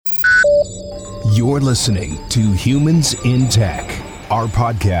You're listening to Humans in Tech. Our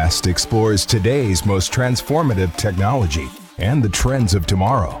podcast explores today's most transformative technology and the trends of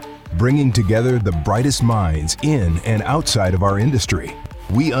tomorrow, bringing together the brightest minds in and outside of our industry.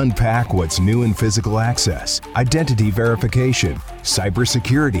 We unpack what's new in physical access, identity verification,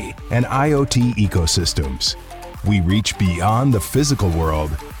 cybersecurity, and IoT ecosystems. We reach beyond the physical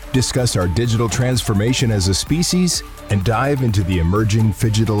world, discuss our digital transformation as a species, and dive into the emerging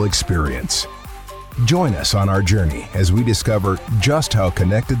phygital experience. Join us on our journey as we discover just how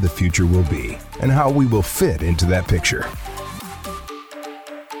connected the future will be and how we will fit into that picture.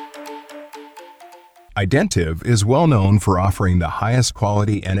 Identiv is well known for offering the highest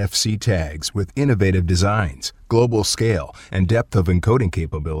quality NFC tags with innovative designs, global scale, and depth of encoding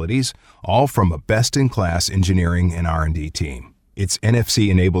capabilities, all from a best-in-class engineering and R&D team. Its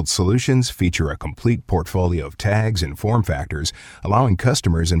NFC-enabled solutions feature a complete portfolio of tags and form factors, allowing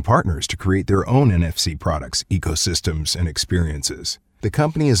customers and partners to create their own NFC products, ecosystems, and experiences. The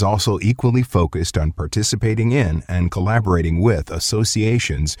company is also equally focused on participating in and collaborating with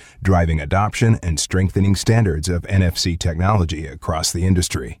associations, driving adoption and strengthening standards of NFC technology across the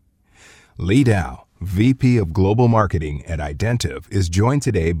industry. Li Dao, VP of Global Marketing at Identiv, is joined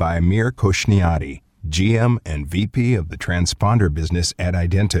today by Amir Khoshniyati, GM and VP of the Transponder business at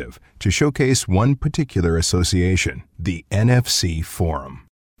Identiv, to showcase one particular association, the NFC Forum.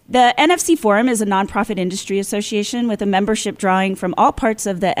 The NFC Forum is a nonprofit industry association with a membership drawing from all parts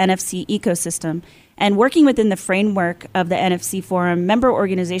of the NFC ecosystem. And working within the framework of the NFC Forum, member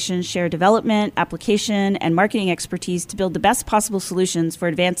organizations share development, application, and marketing expertise to build the best possible solutions for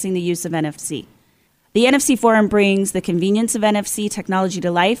advancing the use of NFC. The NFC Forum brings the convenience of NFC technology to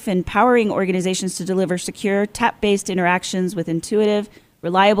life, empowering organizations to deliver secure, tap-based interactions with intuitive,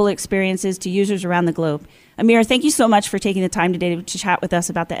 reliable experiences to users around the globe. Amir, thank you so much for taking the time today to chat with us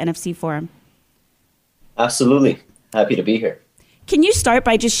about the NFC Forum. Absolutely. Happy to be here. Can you start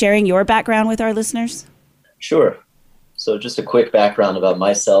by just sharing your background with our listeners? Sure. So just a quick background about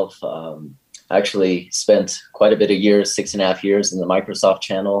myself. I actually spent quite a bit of years, 6.5 years in the Microsoft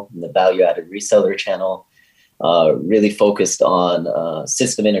channel, in the value-added reseller channel, really focused on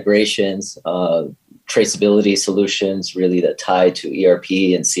system integrations, traceability solutions, really that tie to ERP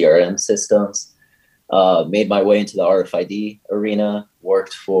and CRM systems. Made my way into the RFID arena,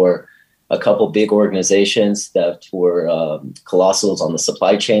 worked for a couple big organizations that were colossals on the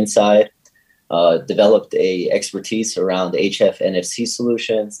supply chain side, developed a expertise around HF NFC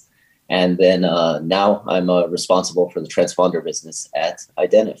solutions, and then now I'm responsible for the transponder business at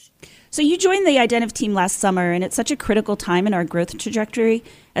Identiv. So you joined the Identiv team last summer, and it's such a critical time in our growth trajectory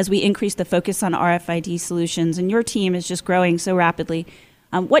as we increase the focus on RFID solutions, and your team is just growing so rapidly.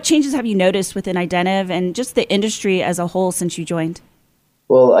 What changes have you noticed within Identiv and just the industry as a whole since you joined?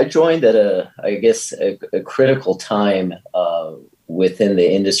 Well, I joined at a critical time within the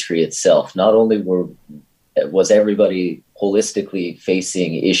industry itself. Not only was everybody holistically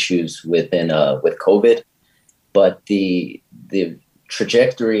facing issues with COVID, but the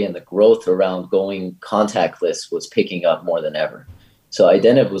trajectory and the growth around going contactless was picking up more than ever. So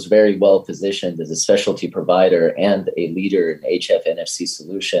Identiv was very well positioned as a specialty provider and a leader in HF NFC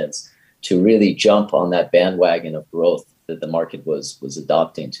solutions to really jump on that bandwagon of growth that the market was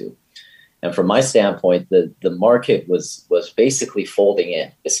adopting to. And from my standpoint, the market was basically folding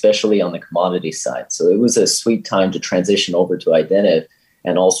in, especially on the commodity side. So it was a sweet time to transition over to Identiv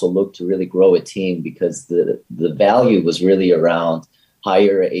and also look to really grow a team because the value was really around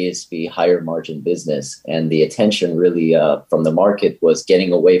higher ASP, higher margin business. And the attention really from the market was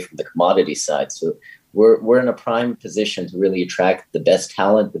getting away from the commodity side. So we're in a prime position to really attract the best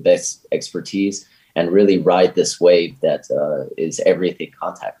talent, the best expertise, and really ride this wave that is everything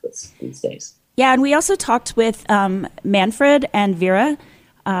contactless these days. Yeah, and we also talked with Manfred and Vera,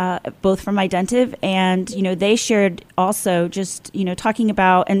 both from Identiv, and they shared also just talking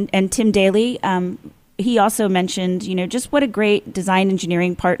about and Tim Daly. He also mentioned just what a great design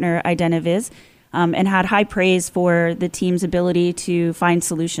engineering partner Identiv is, and had high praise for the team's ability to find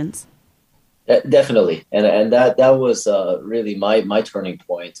solutions. Definitely, and that was really my turning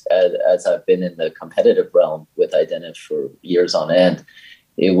point as I've been in the competitive realm with Identiv for years on end.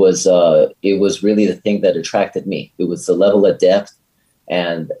 It was really the thing that attracted me. It was the level of depth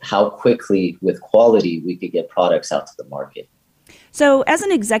and how quickly, with quality, we could get products out to the market. So as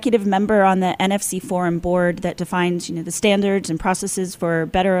an executive member on the NFC Forum board that defines the standards and processes for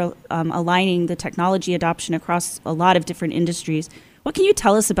better aligning the technology adoption across a lot of different industries, what can you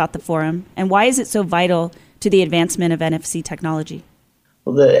tell us about the forum and why is it so vital to the advancement of NFC technology?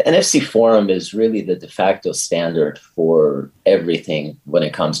 Well, the NFC Forum is really the de facto standard for everything when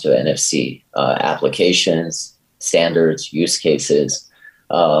it comes to NFC applications, standards, use cases.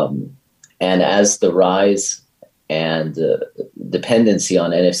 And as the rise and dependency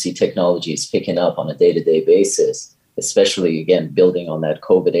on NFC technology is picking up on a day-to-day basis, especially, again, building on that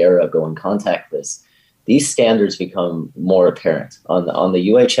COVID era, going contactless, these standards become more apparent. On the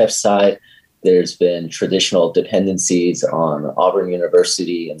UHF side, there's been traditional dependencies on Auburn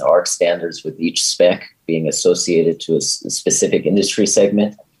University and the ARC standards, with each spec being associated to a specific industry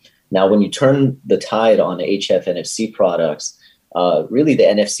segment. Now, when you turn the tide on HF NFC products, really the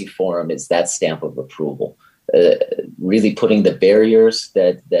NFC Forum is that stamp of approval, really putting the barriers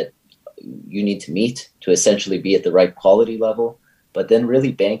that you need to meet to essentially be at the right quality level, but then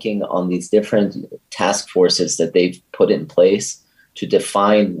really banking on these different task forces that they've put in place to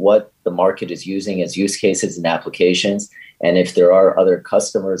define what the market is using as use cases and applications. And if there are other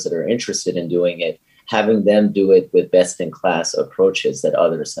customers that are interested in doing it, having them do it with best-in-class approaches that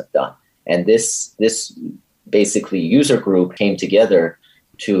others have done. And this basically user group came together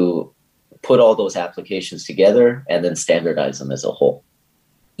to put all those applications together and then standardize them as a whole.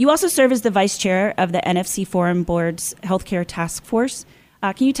 You also serve as the vice chair of the NFC Forum Board's Healthcare Task Force.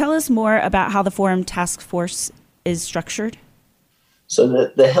 Can you tell us more about how the Forum Task Force is structured? So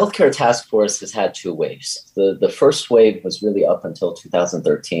the Healthcare Task Force has had two waves. The first wave was really up until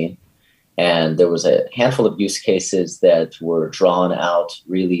 2013. And there was a handful of use cases that were drawn out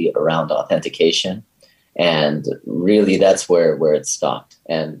really around authentication. And really that's where it stopped.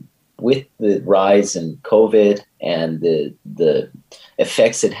 And with the rise in COVID and the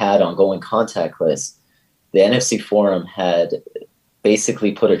effects it had on going contactless, the NFC Forum had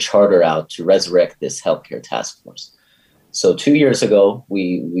basically put a charter out to resurrect this Healthcare Task Force. So 2 years ago,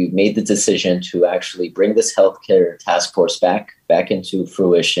 we made the decision to actually bring this Healthcare Task Force back into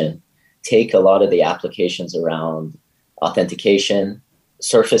fruition, take a lot of the applications around authentication,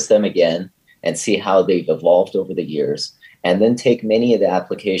 surface them again, and see how they've evolved over the years, and then take many of the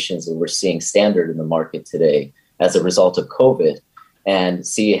applications that we're seeing standard in the market today as a result of COVID and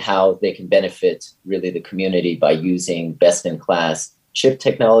see how they can benefit really the community by using best-in-class chip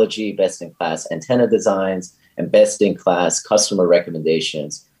technology, best-in-class antenna designs, and best-in-class customer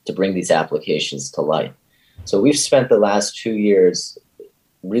recommendations to bring these applications to life. So we've spent the last 2 years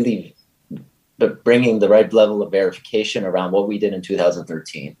really bringing the right level of verification around what we did in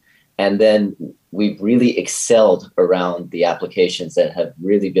 2013. And then we've really excelled around the applications that have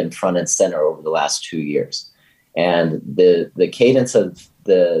really been front and center over the last 2 years. And the cadence of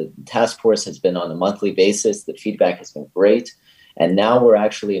the task force has been on a monthly basis. The feedback has been great. And now we're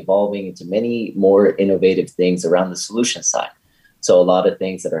actually evolving into many more innovative things around the solution side. So a lot of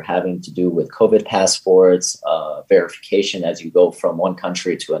things that are having to do with COVID passports, verification as you go from one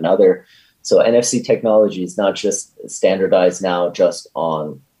country to another. So NFC technology is not just standardized now just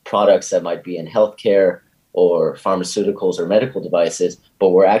on products that might be in healthcare or pharmaceuticals or medical devices, but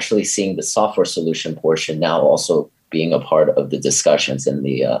we're actually seeing the software solution portion now also being a part of the discussions in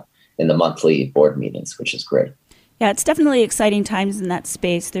the monthly board meetings, which is great. Yeah, it's definitely exciting times in that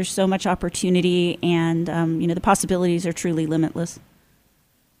space. There's so much opportunity, and the possibilities are truly limitless.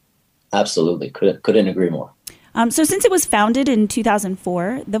 Absolutely, couldn't agree more. So since it was founded in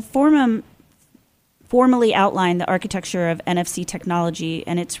 2004, the forum formally outlined the architecture of NFC technology,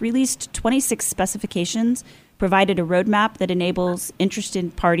 and it's released 26 specifications, provided a roadmap that enables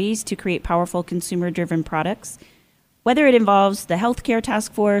interested parties to create powerful consumer-driven products. Whether it involves the healthcare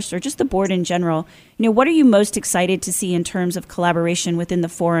task force or just the board in general, what are you most excited to see in terms of collaboration within the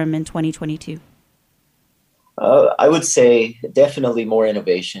forum in 2022? I would say definitely more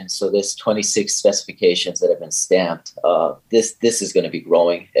innovation. So this 26 specifications that have been stamped, this is going to be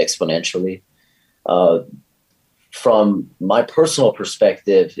growing exponentially. From my personal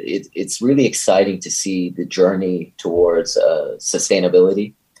perspective, it's really exciting to see the journey towards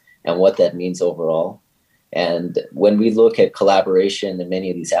sustainability and what that means overall. And when we look at collaboration in many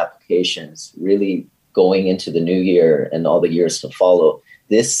of these applications, really going into the new year and all the years to follow,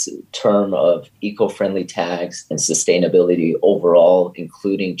 this term of eco-friendly tags and sustainability overall,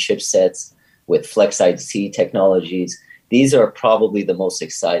 including chipsets with Flex IC technologies, these are probably the most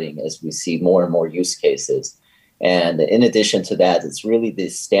exciting as we see more and more use cases. And in addition to that, it's really the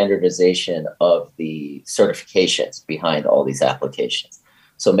standardization of the certifications behind all these applications.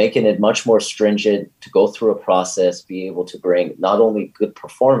 So making it much more stringent to go through a process, be able to bring not only good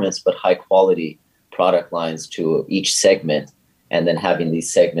performance, but high quality product lines to each segment. And then having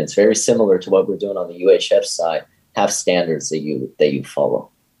these segments, very similar to what we're doing on the UHF side, have standards that you follow.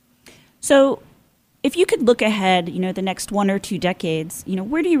 So If you could look ahead, the next 1 or 2 decades,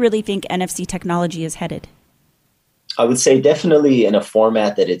 where do you really think NFC technology is headed? I would say definitely in a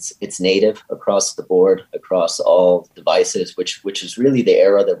format that it's native across the board, across all devices, which is really the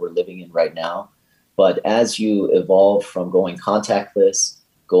era that we're living in right now. But as you evolve from going contactless,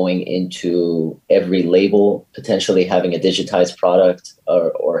 going into every label, potentially having a digitized product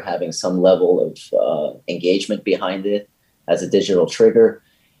or having some level of engagement behind it as a digital trigger,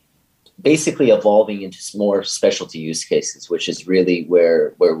 basically evolving into more specialty use cases, which is really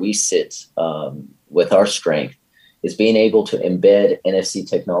where we sit with our strength, is being able to embed NFC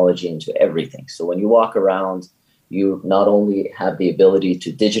technology into everything. So when you walk around, you not only have the ability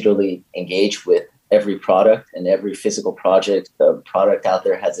to digitally engage with every product, and every physical product out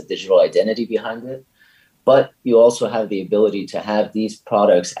there has a digital identity behind it, but you also have the ability to have these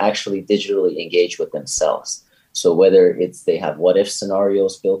products actually digitally engage with themselves. So whether it's they have what if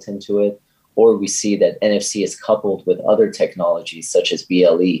scenarios built into it, or we see that NFC is coupled with other technologies such as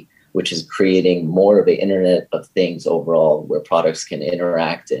BLE, which is creating more of an Internet of Things overall, where products can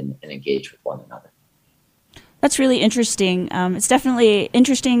interact and engage with one another. That's really interesting. It's definitely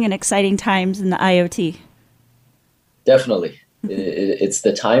interesting and exciting times in the IoT. Definitely. It's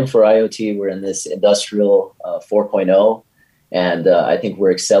the time for IoT. We're in this industrial 4.0, and I think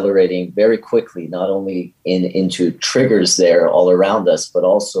we're accelerating very quickly, not only into triggers there all around us, but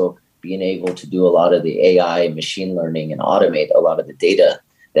also being able to do a lot of the AI, machine learning, and automate a lot of the data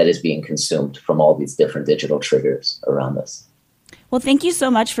that is being consumed from all these different digital triggers around us. Well, thank you so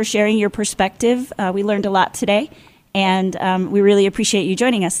much for sharing your perspective. We learned a lot today, and we really appreciate you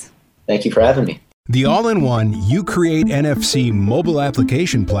joining us. Thank you for having me. The all-in-one UCreate NFC mobile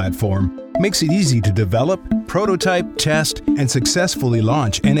application platform makes it easy to develop, prototype, test, and successfully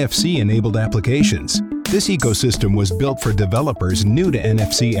launch NFC-enabled applications. This ecosystem was built for developers new to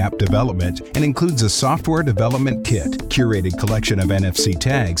NFC app development and includes a software development kit, curated collection of NFC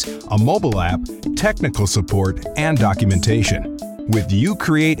tags, a mobile app, technical support, and documentation. With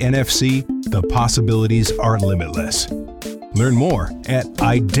UCreate NFC, the possibilities are limitless. Learn more at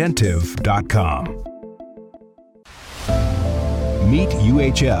Identiv.com. Meet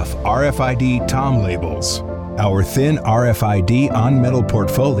UHF RFID TOM labels. Our thin RFID on-metal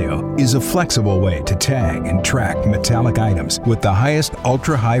portfolio is a flexible way to tag and track metallic items with the highest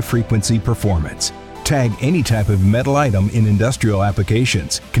ultra-high frequency performance. Tag any type of metal item in industrial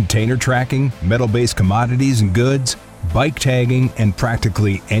applications, container tracking, metal-based commodities and goods, bike tagging, and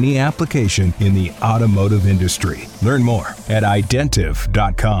practically any application in the automotive industry. Learn more at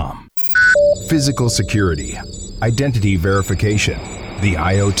Identiv.com. Physical security, identity verification, the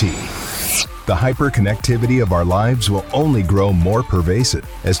IoT. The hyperconnectivity of our lives will only grow more pervasive.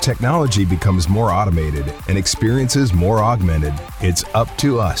 As technology becomes more automated and experiences more augmented, it's up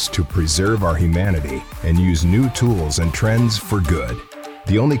to us to preserve our humanity and use new tools and trends for good.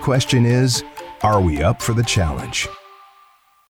 The only question is, are we up for the challenge?